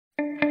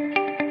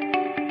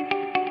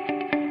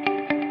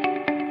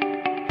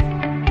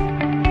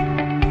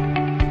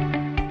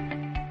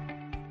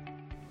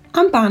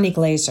I'm Bonnie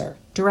Glaser,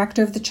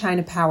 Director of the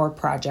China Power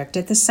Project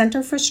at the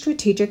Center for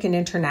Strategic and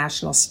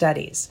International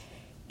Studies.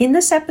 In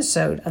this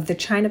episode of the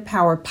China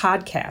Power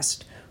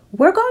podcast,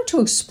 we're going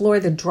to explore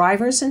the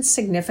drivers and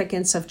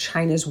significance of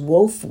China's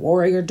wolf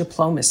warrior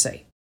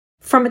diplomacy.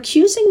 From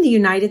accusing the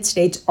United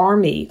States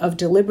Army of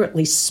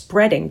deliberately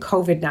spreading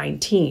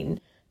COVID-19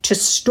 to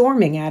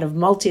storming out of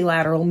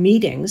multilateral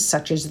meetings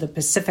such as the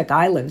Pacific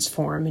Islands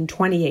Forum in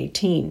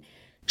 2018,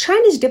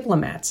 China's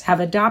diplomats have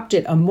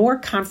adopted a more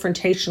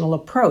confrontational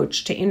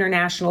approach to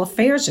international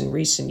affairs in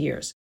recent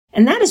years,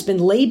 and that has been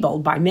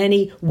labeled by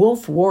many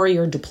wolf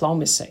warrior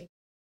diplomacy.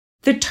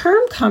 The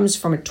term comes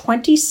from a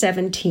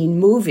 2017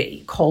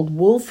 movie called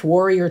Wolf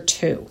Warrior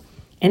 2,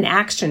 an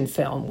action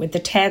film with the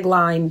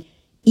tagline,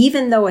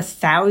 "Even though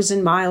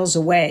 1,000 miles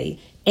away,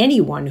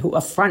 anyone who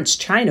affronts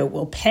China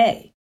will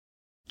pay."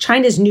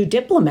 China's new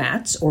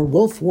diplomats, or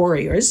wolf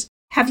warriors,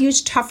 have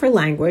used tougher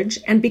language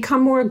and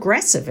become more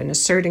aggressive in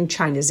asserting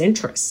China's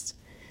interests.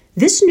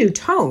 This new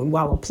tone,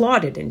 while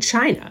applauded in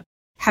China,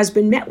 has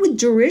been met with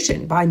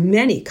derision by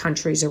many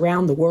countries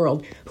around the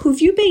world who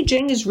view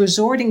Beijing as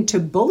resorting to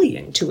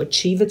bullying to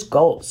achieve its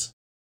goals.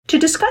 To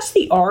discuss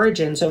the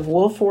origins of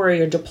wolf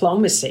warrior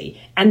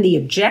diplomacy and the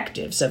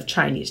objectives of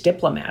Chinese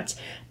diplomats,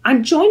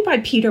 I'm joined by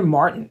Peter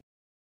Martin.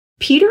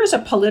 Peter is a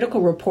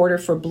political reporter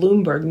for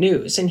Bloomberg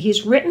News, and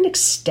he's written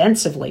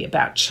extensively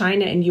about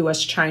China and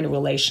U.S.-China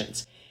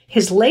relations.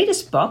 His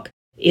latest book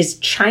is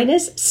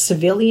China's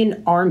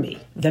Civilian Army,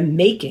 The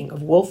Making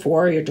of Wolf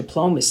Warrior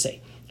Diplomacy,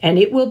 and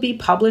it will be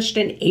published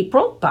in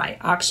April by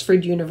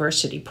Oxford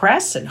University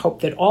Press, and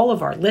hope that all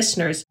of our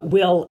listeners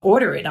will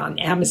order it on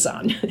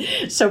Amazon.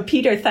 So,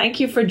 Peter, thank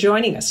you for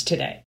joining us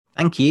today.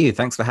 Thank you.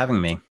 Thanks for having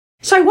me.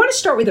 So I want to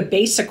start with a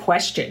basic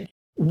question.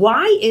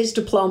 Why is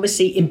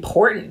diplomacy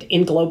important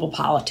in global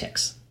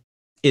politics?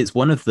 It's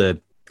one of the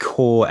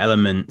core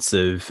elements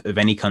of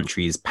any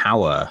country's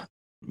power.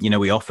 You know,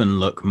 we often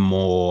look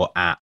more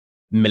at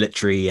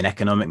military and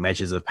economic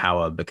measures of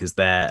power because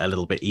they're a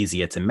little bit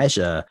easier to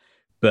measure.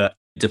 But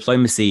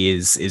diplomacy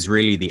is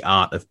really the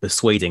art of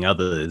persuading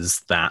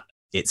others that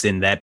it's in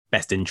their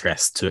best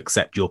interest to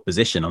accept your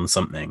position on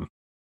something.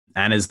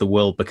 And as the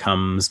world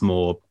becomes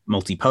more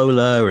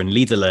multipolar and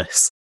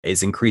leaderless,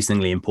 it's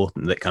increasingly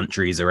important that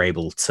countries are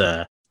able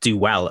to do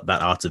well at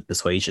that art of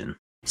persuasion.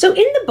 So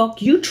in the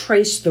book, you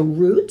trace the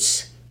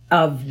roots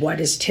of what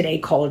is today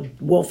called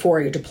wolf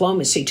warrior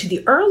diplomacy to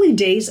the early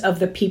days of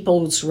the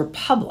People's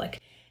Republic.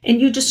 And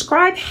you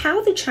describe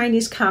how the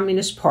Chinese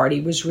Communist Party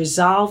was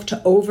resolved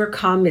to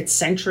overcome its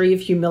century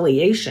of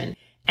humiliation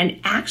and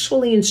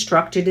actually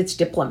instructed its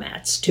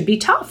diplomats to be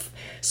tough.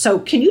 So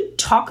can you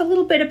talk a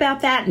little bit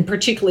about that, and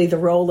particularly the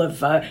role of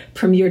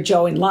Premier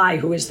Zhou Enlai,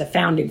 who is the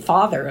founding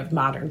father of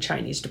modern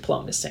Chinese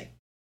diplomacy?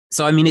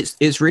 So, I mean,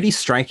 it's really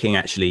striking,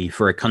 actually,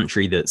 for a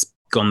country that's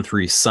gone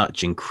through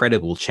such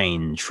incredible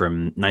change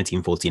from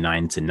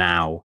 1949 to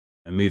now,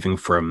 moving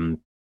from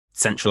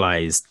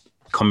centralized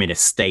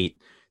communist state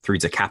through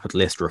to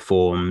capitalist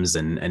reforms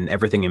and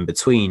everything in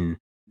between.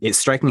 It's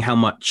striking how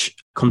much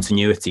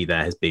continuity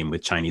there has been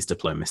with Chinese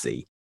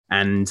diplomacy.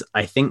 And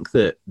I think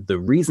that the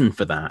reason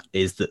for that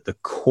is that the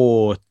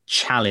core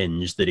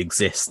challenge that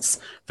exists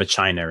for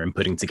China in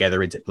putting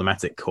together a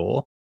diplomatic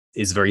corps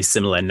is very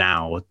similar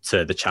now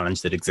to the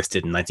challenge that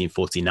existed in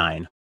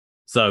 1949.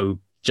 So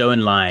Zhou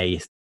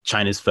Enlai,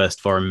 China's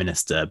first foreign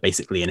minister,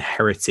 basically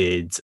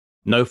inherited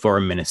no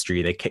foreign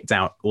ministry. They kicked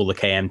out all the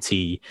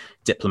KMT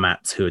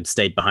diplomats who had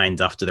stayed behind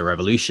after the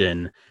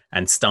revolution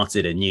and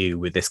started anew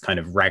with this kind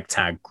of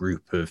ragtag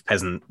group of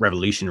peasant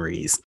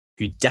revolutionaries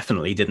who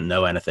definitely didn't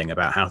know anything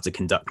about how to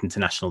conduct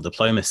international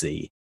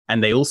diplomacy.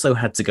 And they also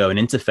had to go and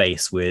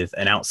interface with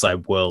an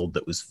outside world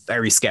that was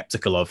very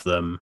skeptical of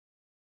them.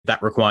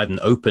 That required an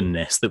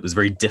openness that was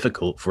very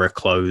difficult for a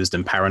closed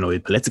and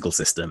paranoid political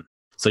system.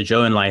 So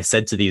Zhou Enlai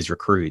said to these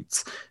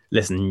recruits,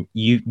 listen,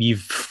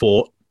 you've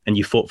fought, and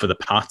you fought for the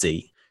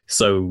party.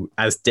 So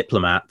as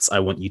diplomats, I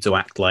want you to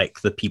act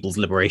like the People's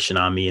Liberation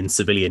Army in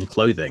civilian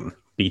clothing,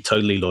 be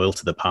totally loyal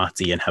to the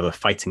party and have a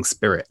fighting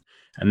spirit.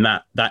 And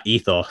that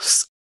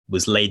ethos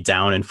was laid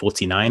down in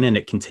 49, and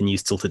it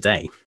continues till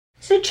today.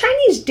 So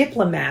Chinese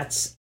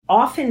diplomats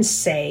often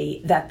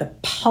say that the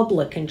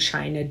public in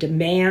China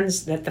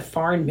demands that the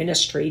foreign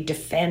ministry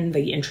defend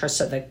the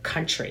interests of the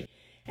country.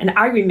 And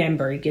I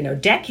remember,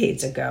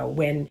 decades ago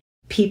when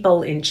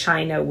people in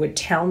China would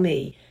tell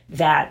me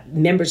that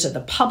members of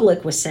the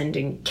public were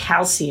sending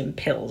calcium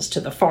pills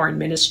to the foreign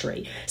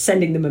ministry,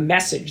 sending them a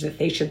message that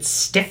they should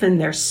stiffen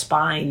their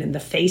spine in the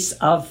face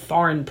of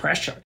foreign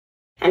pressure.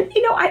 And,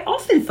 I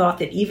often thought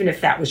that even if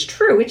that was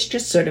true, it's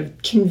just sort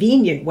of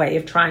convenient way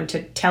of trying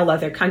to tell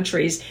other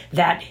countries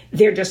that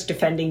they're just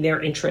defending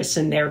their interests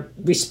and they're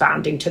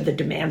responding to the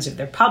demands of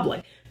their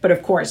public. But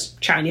of course,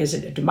 China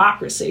isn't a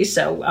democracy.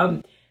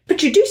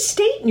 But you do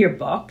state in your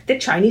book that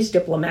Chinese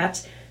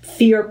diplomats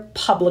fear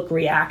public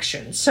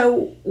reaction.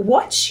 So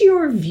what's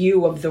your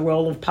view of the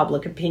role of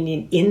public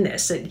opinion in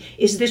this?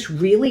 Is this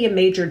really a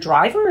major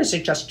driver, or is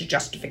it just a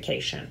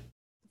justification?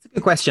 It's a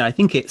good question. I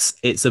think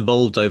it's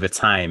evolved over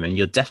time, and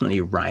you're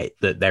definitely right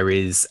that there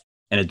is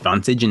an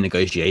advantage in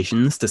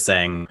negotiations to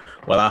saying,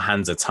 well, our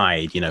hands are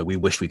tied, we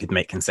wish we could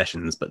make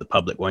concessions, but the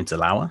public won't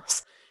allow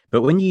us.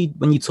 But when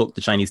you talk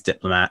to Chinese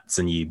diplomats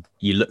and you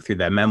look through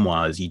their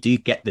memoirs, you do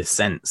get this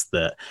sense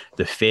that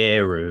the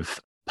fear of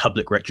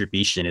public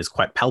retribution is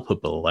quite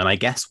palpable. And I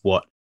guess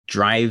what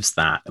drives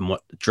that, and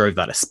what drove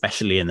that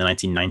especially in the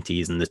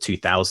 1990s and the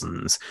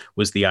 2000s,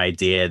 was the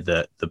idea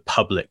that the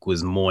public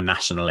was more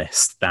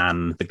nationalist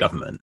than the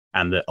government.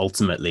 And that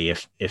ultimately,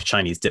 if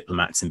Chinese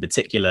diplomats in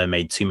particular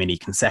made too many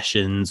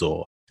concessions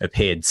or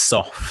appeared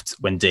soft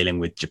when dealing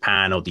with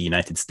Japan or the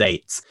United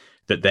States,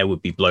 that there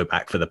would be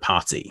blowback for the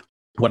party.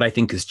 What I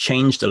think has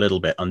changed a little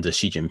bit under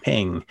Xi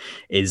Jinping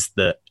is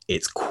that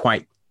it's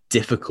quite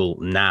difficult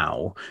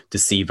now to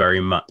see very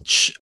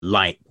much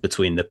light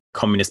between the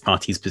Communist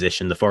Party's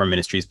position, the Foreign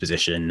Ministry's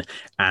position,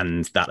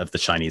 and that of the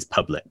Chinese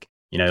public.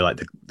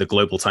 Like the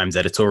Global Times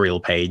editorial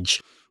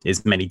page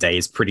is many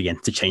days pretty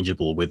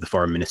interchangeable with the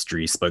Foreign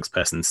Ministry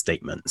spokesperson's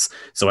statements.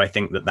 So I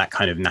think that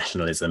kind of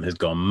nationalism has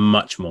gone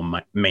much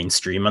more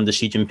mainstream under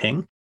Xi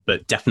Jinping.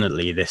 But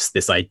definitely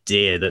this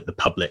idea that the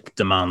public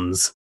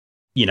demands,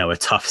 a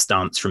tough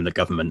stance from the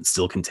government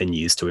still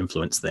continues to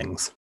influence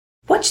things.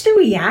 What's the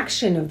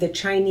reaction of the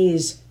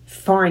Chinese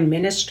Foreign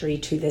Ministry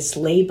to this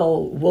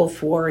label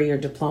wolf warrior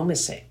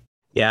diplomacy?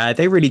 Yeah,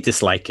 they really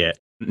dislike it.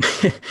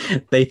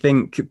 They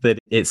think that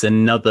it's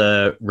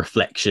another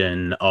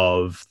reflection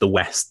of the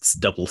West's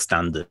double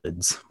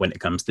standards when it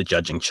comes to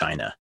judging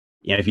China.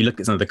 If you look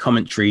at some of the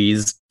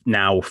commentaries,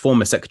 now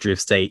former Secretary of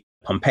State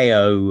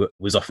Pompeo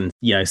was often,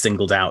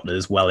 singled out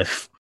as, well,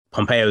 if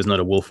Pompeo is not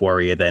a wolf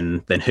warrior,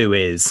 then who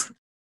is?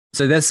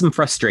 So there's some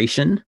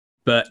frustration,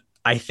 but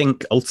I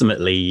think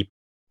ultimately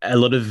a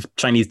lot of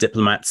Chinese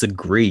diplomats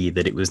agree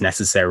that it was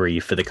necessary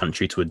for the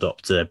country to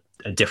adopt a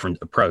different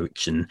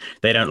approach, and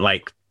they don't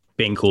like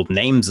being called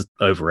names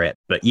over it.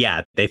 But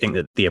yeah, they think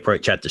that the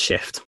approach had to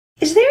shift.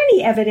 Is there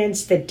any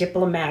evidence that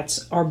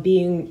diplomats are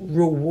being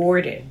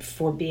rewarded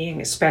for being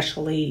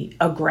especially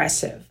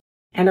aggressive?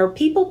 And are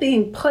people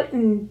being put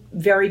in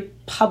very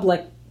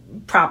public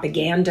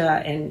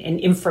propaganda and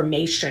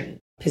information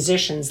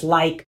positions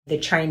like the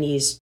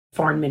Chinese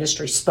Foreign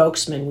Ministry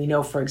spokesman? We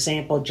know, for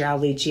example, Zhao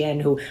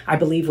Lijian, who I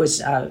believe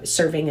was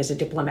serving as a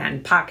diplomat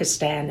in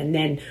Pakistan and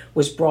then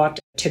was brought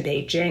to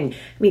Beijing.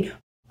 I mean,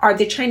 are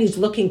the Chinese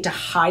looking to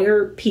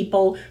hire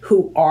people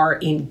who are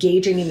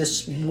engaging in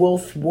this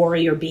wolf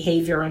warrior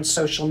behavior on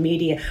social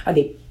media? Are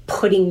they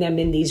putting them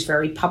in these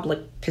very public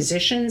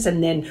positions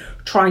and then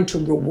trying to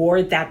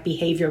reward that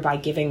behavior by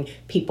giving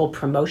people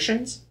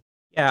promotions?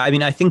 Yeah, I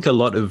mean, I think a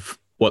lot of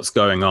what's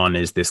going on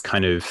is this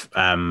kind of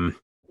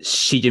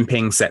Xi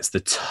Jinping sets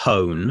the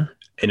tone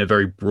in a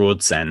very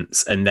broad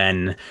sense, and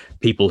then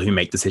people who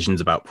make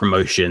decisions about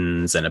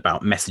promotions and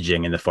about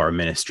messaging in the foreign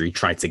ministry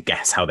try to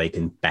guess how they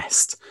can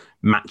best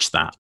match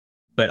that.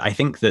 But I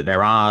think that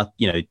there are,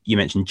 you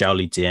mentioned Zhao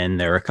Lijian,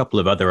 there are a couple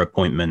of other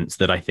appointments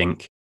that I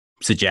think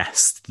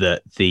suggest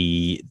that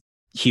the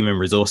human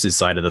resources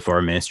side of the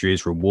foreign ministry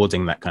is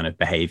rewarding that kind of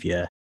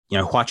behavior.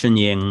 Hua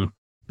Chunying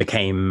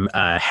became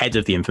head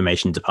of the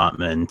information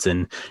department,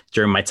 and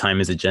during my time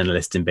as a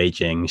journalist in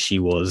Beijing, she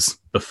was,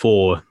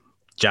 before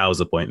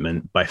Zhao's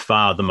appointment, by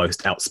far the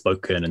most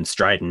outspoken and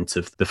strident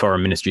of the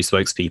foreign ministry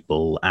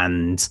spokespeople,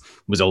 and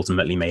was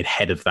ultimately made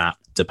head of that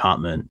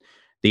department.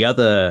 The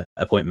other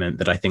appointment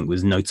that I think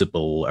was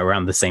notable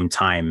around the same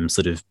time,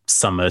 sort of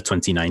summer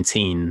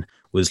 2019,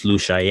 was Lu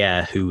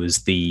Xiaoye, who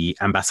was the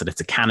ambassador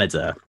to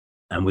Canada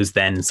and was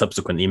then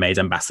subsequently made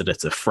ambassador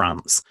to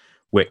France,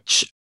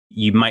 which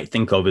you might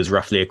think of as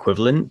roughly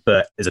equivalent,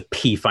 but as a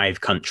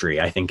P5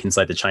 country, I think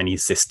inside the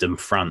Chinese system,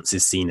 France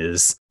is seen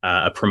as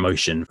a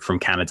promotion from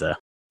Canada.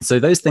 So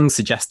those things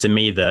suggest to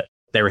me that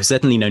there are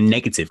certainly no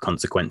negative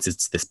consequences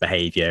to this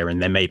behavior,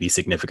 and there may be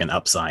significant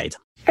upside.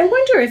 I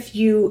wonder if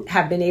you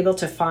have been able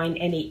to find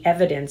any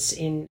evidence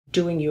in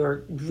doing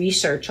your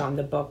research on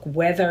the book,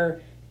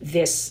 whether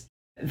this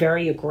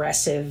very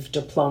aggressive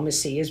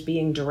diplomacy is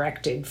being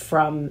directed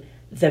from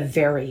the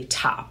very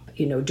top.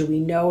 Do we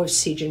know if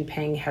Xi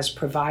Jinping has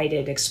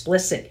provided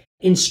explicit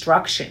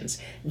instructions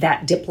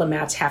that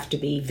diplomats have to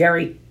be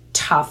very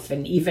tough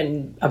and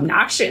even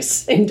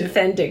obnoxious in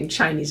defending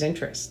Chinese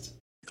interests?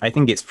 I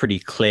think it's pretty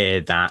clear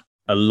that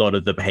a lot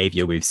of the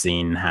behavior we've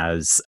seen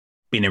has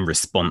been in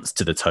response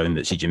to the tone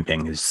that Xi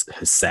Jinping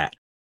has set.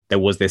 There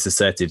was this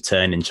assertive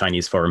turn in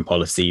Chinese foreign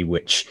policy,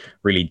 which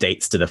really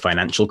dates to the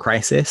financial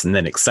crisis and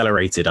then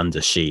accelerated under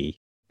Xi.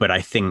 But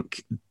I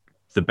think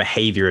the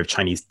behavior of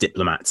Chinese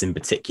diplomats in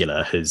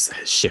particular has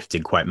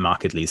shifted quite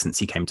markedly since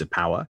he came to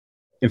power.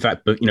 In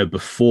fact,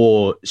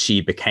 before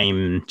Xi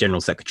became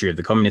General Secretary of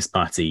the Communist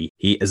Party,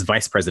 he, as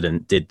vice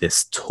president, did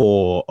this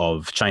tour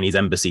of Chinese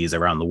embassies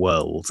around the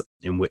world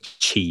in which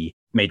he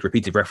made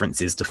repeated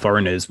references to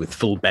foreigners with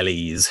full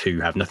bellies who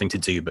have nothing to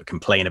do but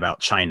complain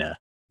about China.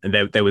 And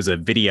there was a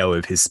video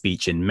of his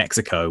speech in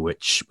Mexico,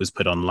 which was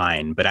put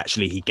online, but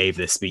actually he gave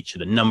this speech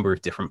at a number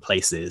of different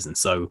places. And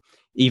so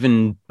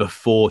even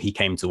before he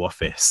came to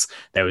office,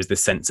 there was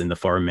this sense in the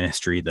foreign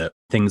ministry that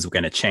things were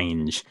going to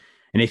change.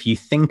 And if you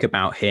think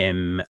about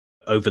him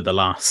over the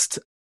last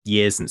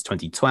years since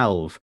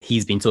 2012,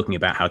 he's been talking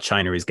about how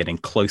China is getting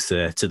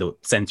closer to the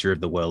center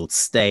of the world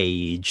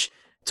stage,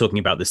 talking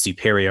about the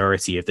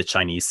superiority of the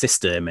Chinese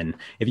system. And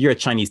if you're a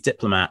Chinese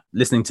diplomat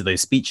listening to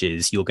those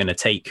speeches, you're going to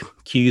take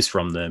cues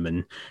from them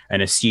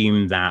and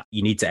assume that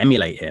you need to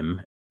emulate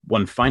him.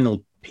 One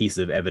final piece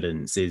of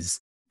evidence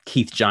is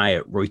Keith Jai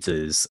at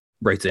Reuters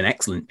wrote an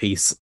excellent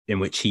piece in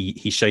which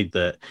he showed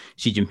that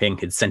Xi Jinping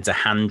had sent a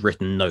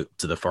handwritten note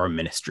to the foreign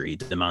ministry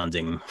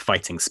demanding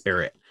fighting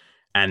spirit.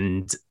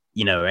 And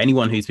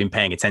anyone who's been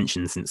paying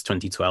attention since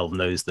 2012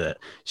 knows that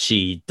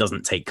Xi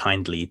doesn't take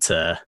kindly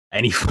to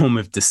any form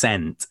of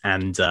dissent.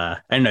 And I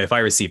don't know, if I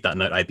received that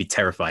note, I'd be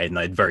terrified and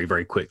I'd very,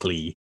 very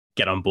quickly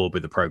get on board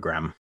with the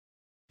program.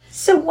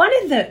 So one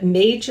of the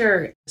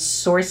major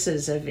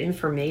sources of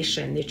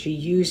information that you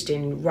used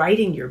in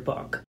writing your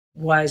book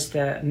was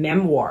the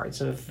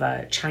memoirs of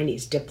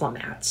Chinese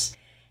diplomats.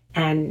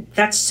 And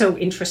that's so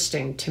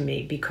interesting to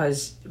me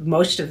because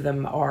most of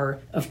them are,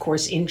 of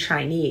course, in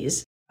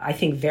Chinese. I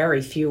think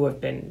very few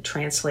have been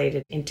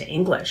translated into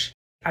English.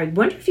 I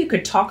wonder if you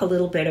could talk a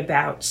little bit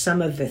about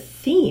some of the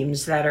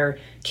themes that are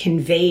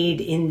conveyed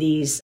in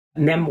these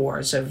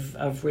memoirs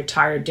of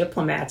retired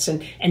diplomats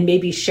and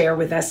maybe share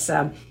with us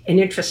an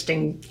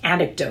interesting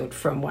anecdote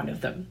from one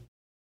of them.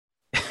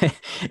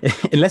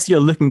 Unless you're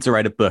looking to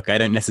write a book, I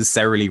don't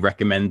necessarily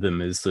recommend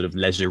them as sort of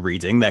leisure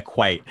reading. They're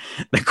quite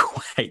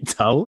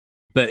dull.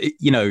 But,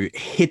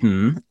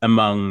 hidden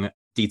among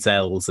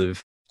details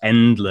of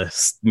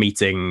endless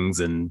meetings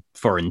and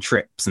foreign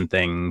trips and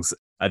things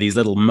are these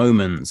little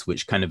moments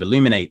which kind of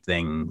illuminate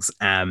things.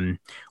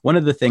 One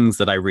of the things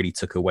that I really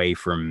took away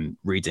from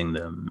reading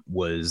them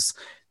was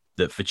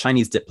that for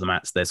Chinese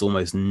diplomats, there's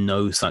almost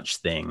no such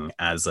thing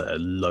as a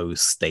low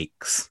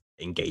stakes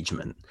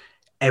engagement.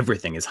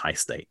 Everything is high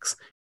stakes.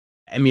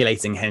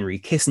 Emulating Henry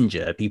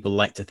Kissinger, people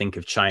like to think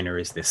of China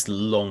as this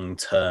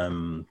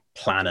long-term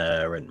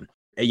planner and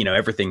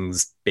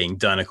everything's being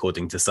done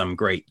according to some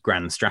great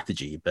grand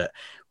strategy. But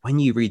when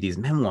you read these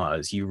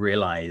memoirs, you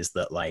realize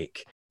that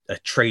like a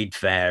trade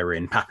fair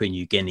in Papua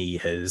New Guinea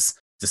has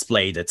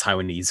displayed a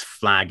Taiwanese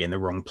flag in the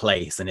wrong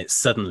place, and it's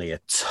suddenly a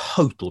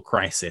total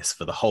crisis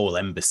for the whole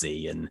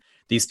embassy. And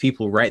these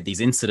people write these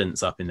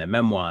incidents up in their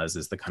memoirs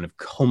as the kind of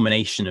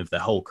culmination of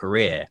their whole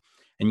career.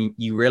 And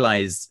you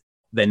realize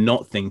they're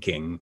not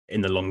thinking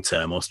in the long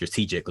term or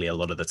strategically a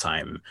lot of the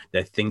time.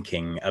 They're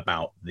thinking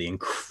about the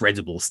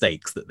incredible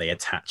stakes that they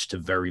attach to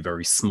very,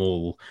 very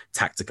small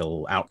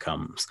tactical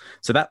outcomes.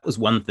 So that was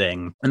one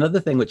thing. Another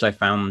thing which I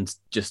found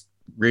just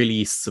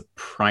really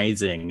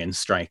surprising and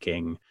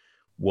striking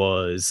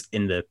was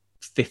in the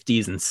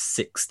 50s and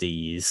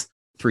 60s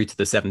through to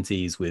the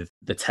 70s with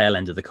the tail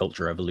end of the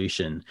Cultural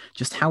Revolution,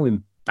 just how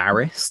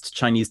embarrassed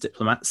Chinese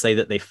diplomats say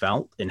that they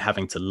felt in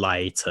having to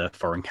lie to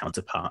foreign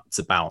counterparts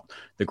about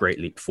the Great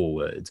Leap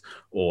Forward,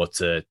 or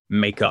to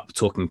make up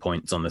talking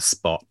points on the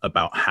spot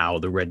about how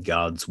the Red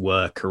Guards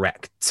were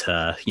correct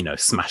to,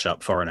 smash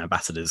up foreign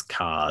ambassadors'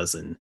 cars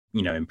and,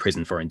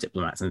 imprison foreign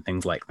diplomats and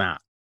things like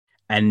that.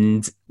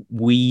 And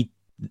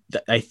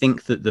I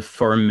think that the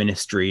foreign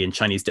ministry and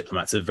Chinese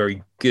diplomats are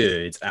very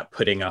good at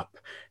putting up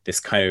this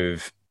kind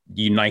of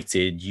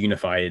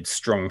unified,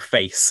 strong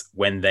face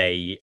when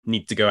they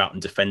need to go out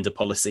and defend a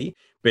policy.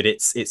 But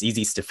it's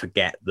easy to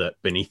forget that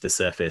beneath the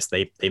surface,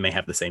 they may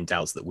have the same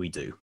doubts that we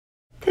do.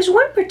 There's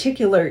one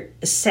particular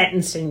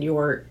sentence in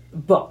your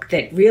book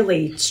that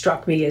really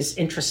struck me as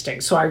interesting.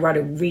 So I want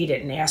to read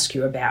it and ask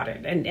you about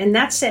it. And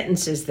that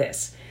sentence is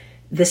this: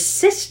 the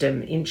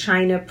system in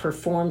China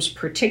performs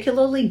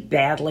particularly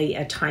badly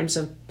at times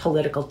of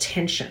political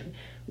tension,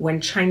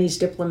 when Chinese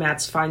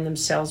diplomats find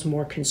themselves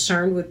more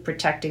concerned with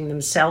protecting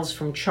themselves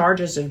from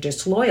charges of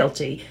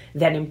disloyalty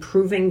than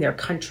improving their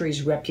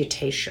country's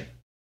reputation.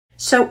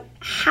 So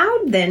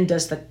how then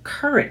does the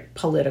current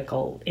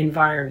political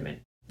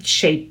environment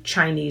shape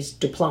Chinese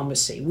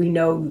diplomacy? We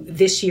know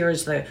this year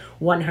is the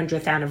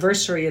 100th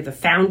anniversary of the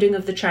founding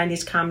of the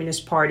Chinese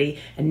Communist Party,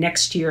 and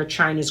next year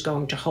China is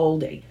going to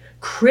hold a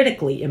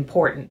critically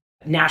important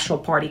National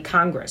Party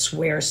Congress,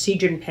 where Xi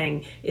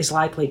Jinping is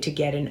likely to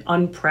get an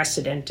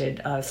unprecedented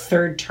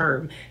third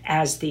term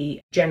as the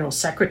general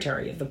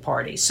secretary of the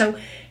party. So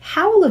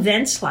how will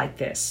events like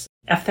this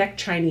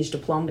affect Chinese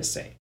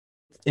diplomacy?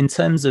 In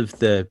terms of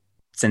the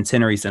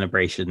centenary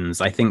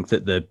celebrations, I think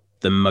that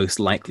the most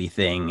likely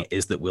thing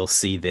is that we'll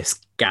see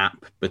this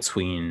gap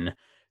between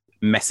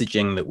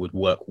messaging that would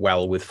work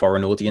well with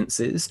foreign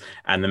audiences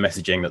and the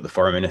messaging that the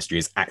foreign ministry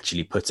is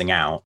actually putting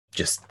out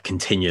just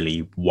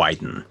continually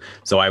widen.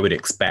 So I would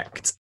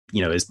expect,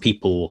 as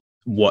people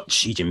watch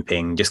Xi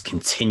Jinping just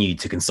continue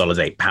to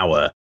consolidate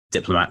power,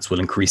 diplomats will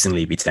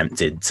increasingly be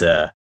tempted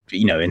to,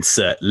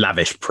 insert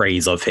lavish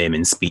praise of him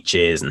in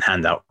speeches and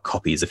hand out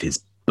copies of his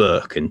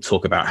book and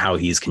talk about how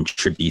he's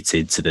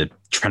contributed to the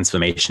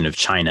transformation of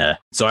China.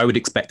 So I would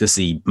expect to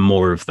see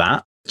more of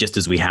that, just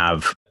as we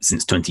have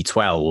since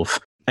 2012.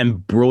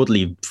 And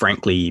broadly,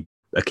 frankly,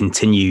 a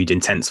continued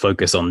intense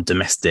focus on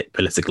domestic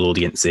political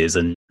audiences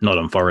and not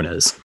on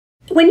foreigners.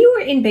 When you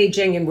were in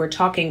Beijing and were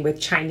talking with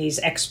Chinese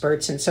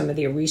experts and some of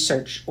their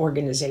research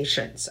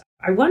organizations,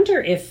 I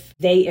wonder if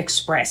they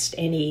expressed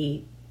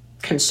any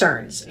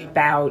concerns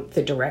about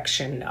the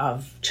direction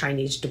of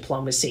Chinese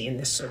diplomacy and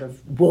this sort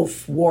of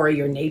wolf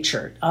warrior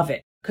nature of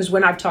it. Because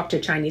when I've talked to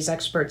Chinese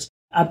experts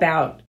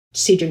about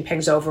Xi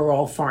Jinping's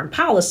overall foreign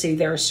policy,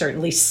 there are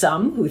certainly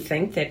some who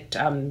think that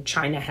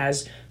China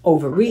has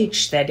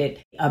overreached, that it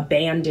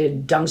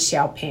abandoned Deng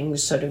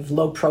Xiaoping's sort of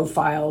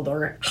low-profile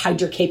or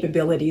hide your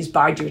capabilities,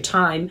 bide your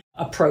time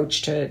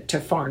approach to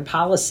foreign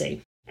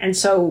policy. And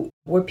so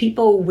were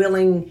people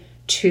willing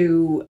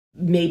to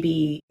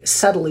maybe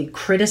subtly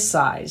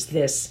criticize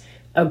this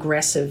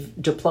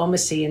aggressive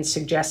diplomacy and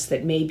suggest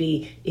that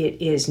maybe it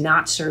is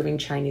not serving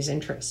Chinese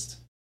interests?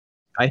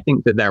 I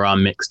think that there are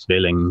mixed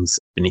feelings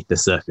beneath the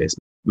surface.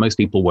 Most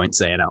people won't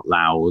say it out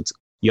loud.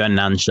 Yuan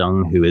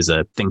Nansheng, who is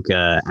a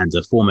thinker and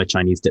a former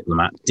Chinese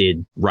diplomat,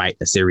 did write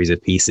a series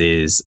of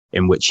pieces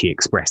in which he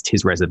expressed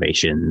his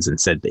reservations and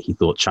said that he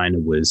thought China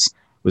was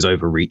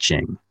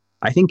overreaching.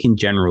 I think in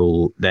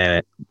general,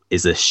 there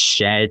is a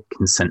shared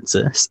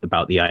consensus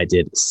about the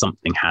idea that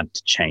something had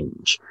to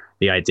change.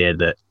 The idea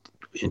that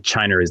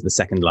China is the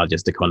second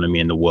largest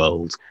economy in the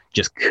world,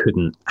 just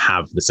couldn't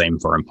have the same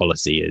foreign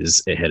policy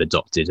as it had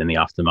adopted in the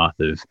aftermath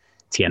of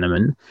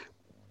Tiananmen.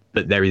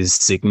 But there is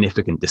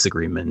significant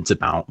disagreement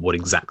about what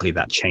exactly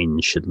that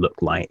change should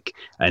look like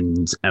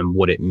and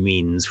what it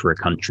means for a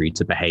country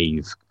to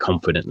behave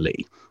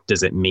confidently.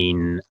 Does it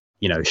mean,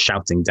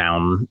 shouting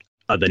down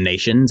other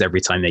nations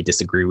every time they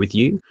disagree with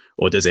you?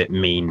 Or does it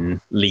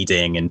mean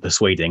leading and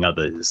persuading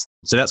others?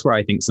 So that's where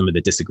I think some of the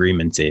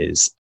disagreement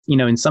is.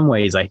 In some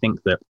ways, I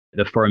think that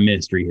the foreign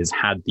ministry has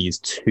had these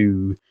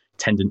two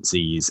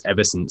tendencies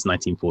ever since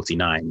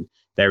 1949.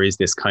 There is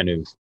this kind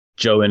of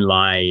Zhou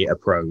Enlai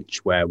approach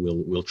where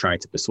we'll try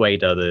to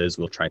persuade others,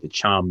 we'll try to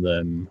charm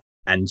them.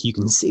 And you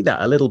can see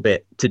that a little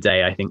bit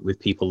today, I think, with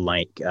people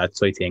like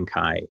Cui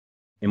Tiankai.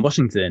 In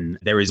Washington,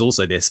 there is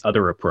also this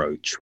other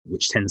approach,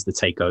 which tends to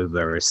take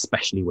over,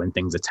 especially when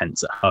things are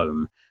tense at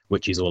home,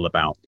 which is all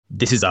about,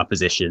 this is our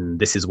position,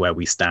 this is where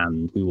we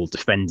stand, we will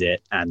defend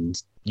it,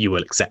 and you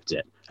will accept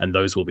it. And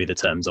those will be the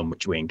terms on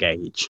which we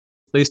engage.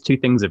 Those two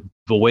things have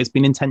always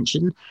been in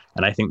tension,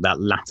 and I think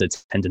that latter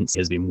tendency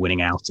has been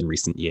winning out in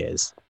recent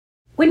years.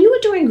 When you were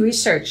doing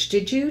research,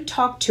 did you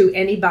talk to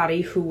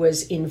anybody who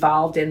was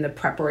involved in the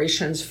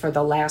preparations for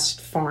the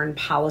last foreign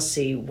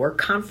policy work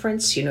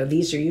conference?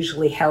 These are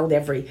usually held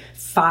every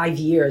 5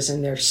 years,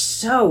 and they're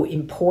so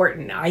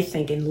important, I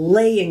think, in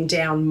laying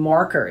down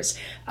markers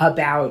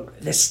about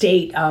the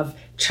state of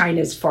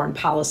China's foreign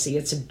policy,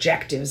 its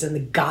objectives, and the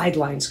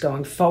guidelines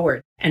going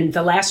forward. And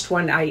the last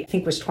one, I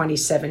think, was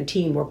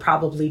 2017. We're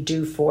probably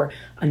due for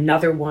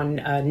another one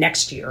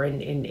next year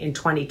in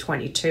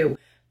 2022.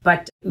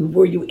 But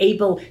were you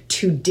able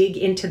to dig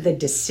into the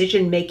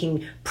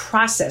decision-making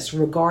process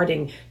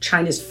regarding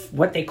China's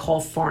what they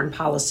call foreign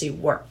policy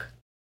work?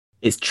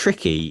 It's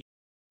tricky.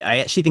 I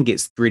actually think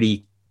it's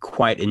really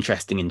quite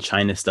interesting in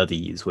China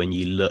studies when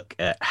you look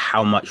at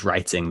how much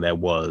writing there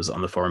was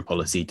on the foreign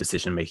policy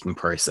decision-making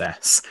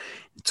process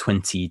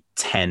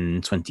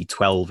 2010,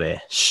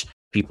 2012-ish.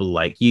 People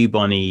like you,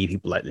 Bonnie,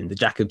 people like Linda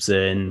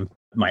Jacobson,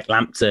 Mike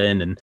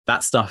Lampton, and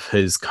that stuff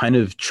has kind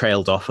of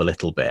trailed off a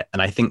little bit.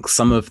 And I think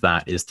some of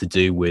that is to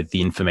do with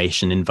the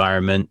information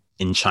environment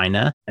in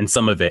China, and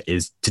some of it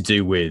is to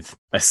do with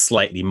a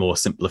slightly more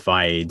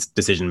simplified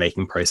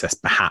decision-making process,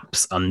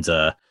 perhaps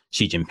under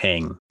Xi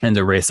Jinping, and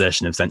a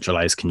reassertion of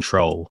centralized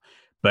control.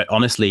 But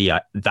honestly,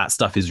 that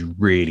stuff is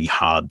really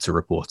hard to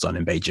report on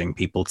in Beijing.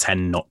 People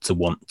tend not to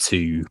want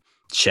to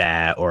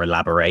share or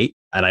elaborate,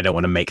 and I don't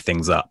want to make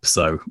things up.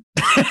 So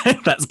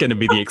that's going to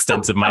be the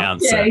extent of my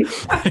answer.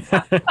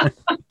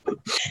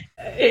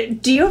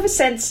 Do you have a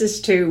sense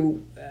as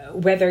to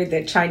whether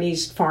the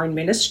Chinese Foreign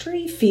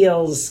Ministry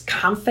feels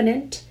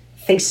confident,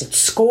 thinks it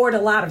scored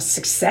a lot of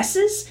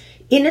successes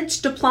in its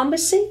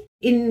diplomacy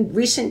in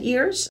recent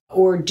years?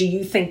 Or do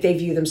you think they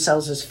view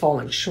themselves as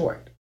falling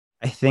short?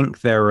 I think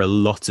there are a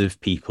lot of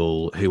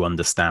people who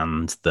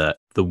understand that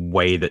the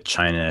way that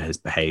China has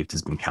behaved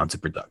has been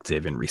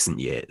counterproductive in recent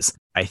years.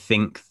 I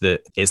think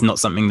that it's not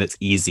something that's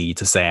easy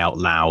to say out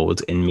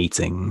loud in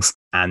meetings.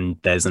 And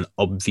there's an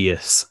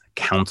obvious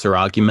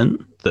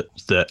counter-argument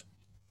that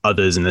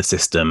others in the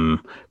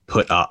system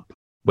put up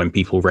when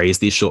people raise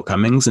these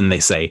shortcomings. And they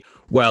say,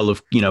 well,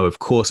 of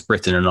course,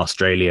 Britain and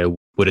Australia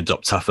would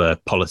adopt tougher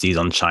policies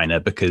on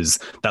China because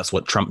that's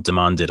what Trump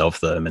demanded of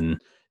them.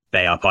 And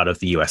they are part of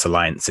the US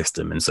alliance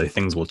system. And so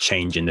things will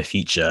change in the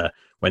future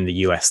when the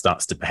US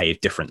starts to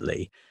behave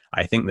differently.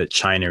 I think that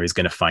China is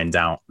going to find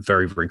out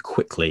very, very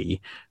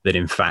quickly that,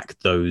 in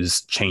fact,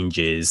 those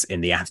changes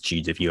in the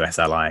attitude of US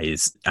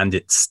allies and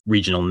its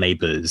regional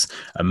neighbors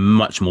are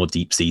much more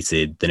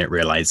deep-seated than it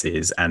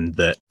realizes, and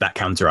that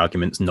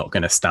counter-argument's not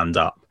going to stand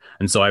up.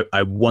 And so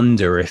I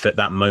wonder if at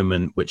that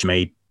moment, which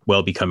may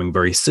well be coming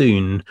very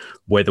soon,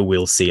 whether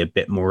we'll see a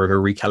bit more of a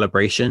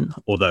recalibration,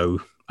 although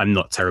I'm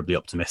not terribly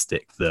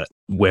optimistic that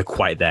we're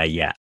quite there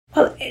yet.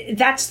 Well,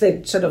 that's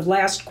the sort of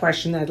last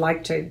question I'd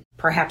like to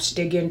perhaps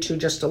dig into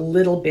just a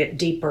little bit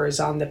deeper, is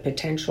on the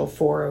potential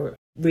for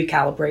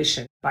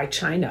recalibration by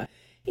China.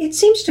 It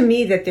seems to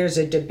me that there's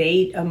a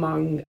debate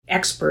among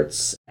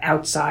experts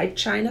outside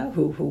China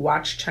who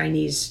watch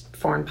Chinese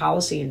foreign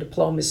policy and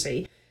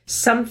diplomacy.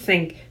 Some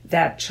think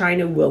that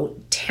China will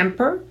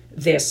temper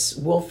this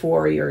wolf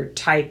warrior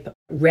type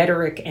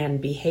rhetoric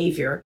and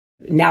behavior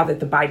now that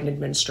the Biden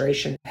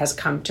administration has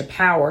come to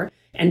power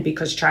and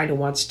because China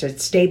wants to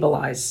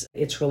stabilize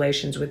its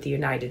relations with the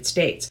United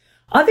States.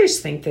 Others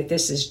think that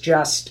this is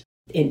just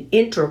an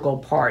integral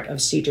part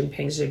of Xi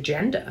Jinping's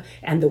agenda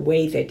and the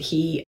way that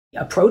he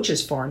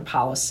approaches foreign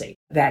policy,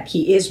 that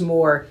he is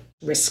more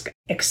risk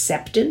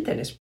acceptant than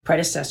his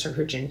predecessor,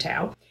 Hu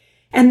Jintao,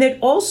 and that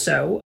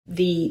also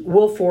the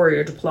wolf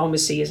warrior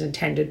diplomacy is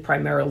intended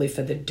primarily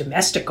for the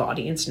domestic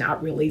audience,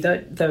 not really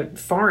the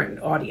foreign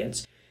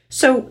audience.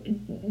 So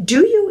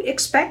do you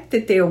expect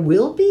that there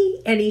will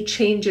be any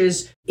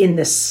changes in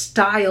the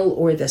style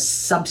or the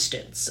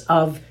substance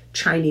of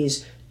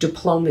Chinese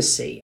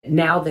diplomacy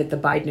now that the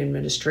Biden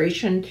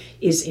administration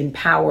is in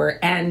power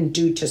and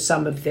due to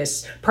some of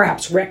this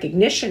perhaps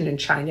recognition in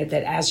China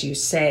that, as you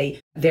say,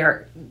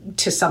 there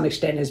to some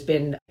extent has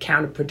been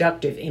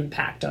counterproductive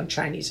impact on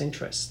Chinese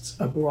interests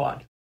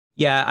abroad?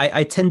 Yeah,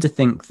 I tend to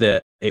think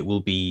that it will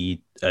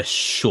be a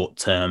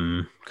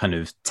short-term kind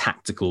of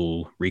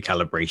tactical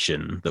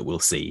recalibration that we'll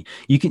see.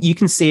 You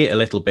can see it a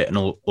little bit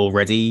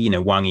already. You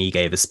know, Wang Yi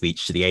gave a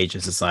speech to the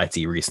Asia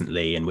Society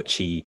recently in which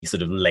he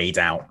sort of laid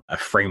out a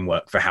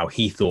framework for how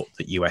he thought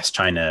that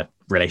US-China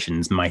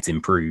relations might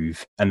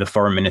improve. And the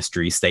foreign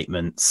ministry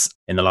statements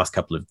in the last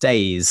couple of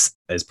days,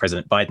 as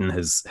President Biden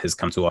has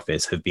come to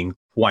office, have been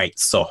quite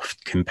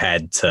soft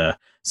compared to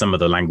some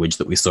of the language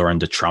that we saw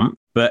under Trump.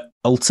 But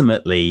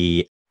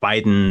ultimately,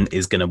 Biden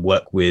is going to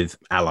work with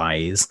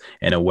allies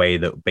in a way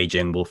that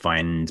Beijing will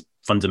find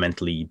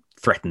fundamentally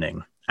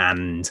threatening.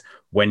 And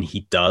when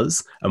he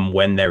does, and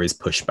when there is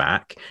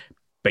pushback,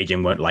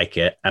 Beijing won't like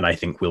it. And I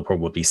think we'll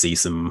probably see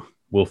some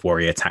wolf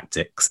warrior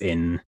tactics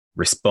in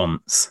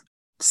response.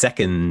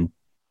 Second,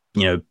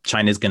 you know,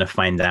 China's going to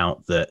find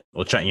out that,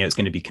 or China, it's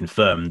going to be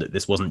confirmed that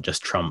this wasn't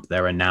just Trump.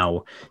 There are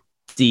now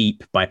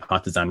deep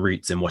bipartisan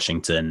roots in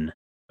Washington.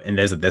 And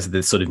there's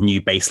this sort of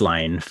new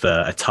baseline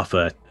for a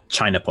tougher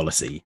China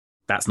policy.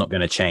 That's not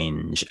going to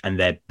change. And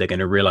they're going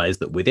to realize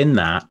that within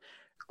that,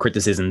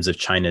 criticisms of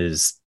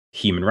China's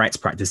human rights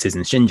practices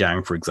in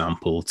Xinjiang, for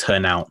example,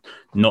 turn out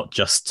not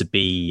just to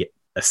be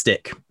a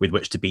stick with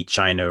which to beat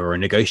China or a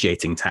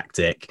negotiating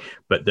tactic,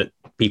 but that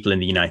people in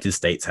the United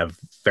States have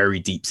very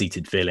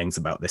deep-seated feelings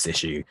about this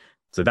issue.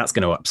 So that's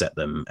going to upset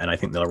them. And I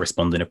think they'll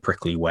respond in a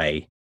prickly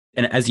way.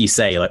 And as you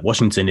say, like,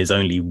 Washington is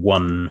only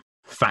one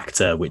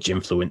factor which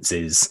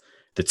influences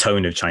the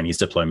tone of Chinese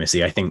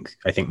diplomacy. I think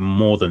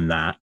more than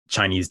that,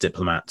 Chinese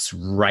diplomats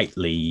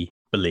rightly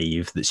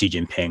believe that Xi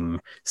Jinping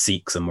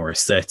seeks a more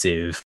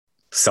assertive,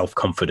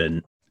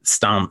 self-confident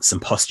stance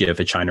and posture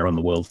for China on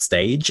the world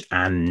stage.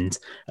 And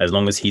as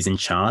long as he's in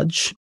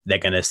charge, they're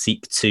going to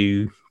seek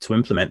to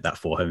implement that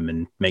for him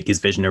and make his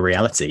vision a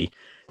reality.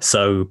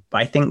 So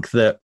I think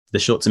that the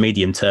short to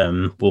medium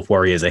term wolf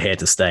warriors are here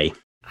to stay.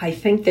 I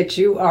think that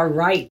you are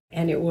right,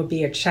 and it will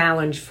be a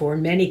challenge for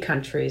many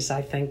countries,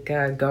 I think,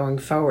 going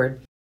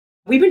forward.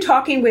 We've been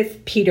talking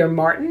with Peter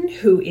Martin,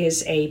 who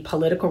is a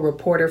political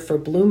reporter for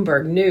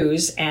Bloomberg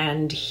News,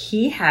 and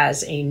he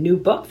has a new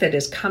book that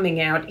is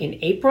coming out in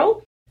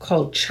April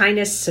called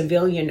China's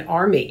Civilian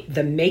Army,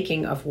 The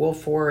Making of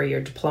Wolf Warrior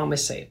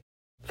Diplomacy.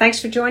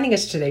 Thanks for joining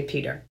us today,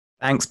 Peter.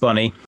 Thanks,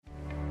 Bonnie.